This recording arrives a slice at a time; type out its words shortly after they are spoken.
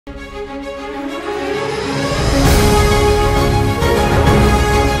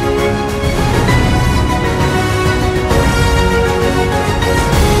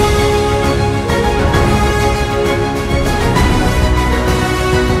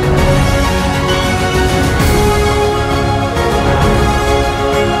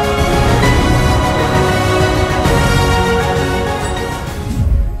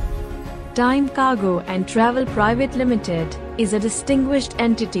Time Cargo and Travel Pvt Limited is a distinguished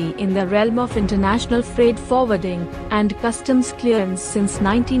entity in the realm of international freight forwarding and customs clearance since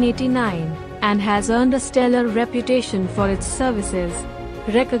 1989, and has earned a stellar reputation for its services.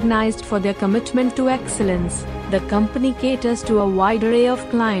 Recognized for their commitment to excellence, the company caters to a wide array of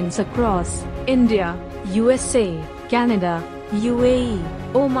clients across India, USA, Canada, UAE,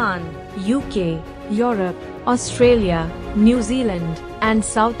 Oman, UK, Europe, Australia, New Zealand, and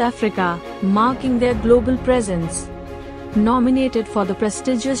South Africa, marking their global presence. Nominated for the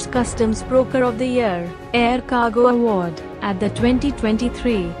prestigious Customs Broker of the Year, Air Cargo Award, at the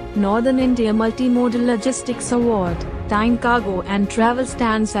 2023 Northern India Multimodal Logistics Award, Time Cargo and Travel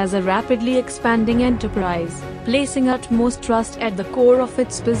stands as a rapidly expanding enterprise, placing utmost trust at the core of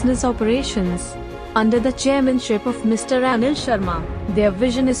its business operations. Under the chairmanship of Mr. Anil Sharma, their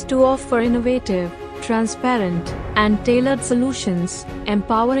vision is to offer innovative, transparent, and tailored solutions,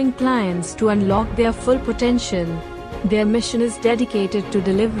 empowering clients to unlock their full potential. Their mission is dedicated to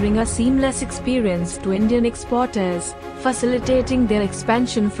delivering a seamless experience to Indian exporters, facilitating their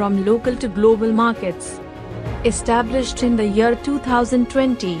expansion from local to global markets. Established in the year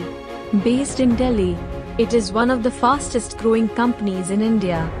 2020, based in Delhi, it is one of the fastest growing companies in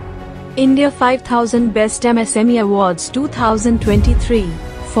India. India 5000 Best MSME Awards 2023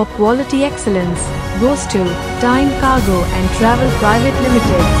 for quality excellence goes to Time Cargo and Travel Pvt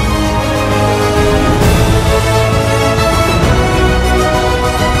Limited.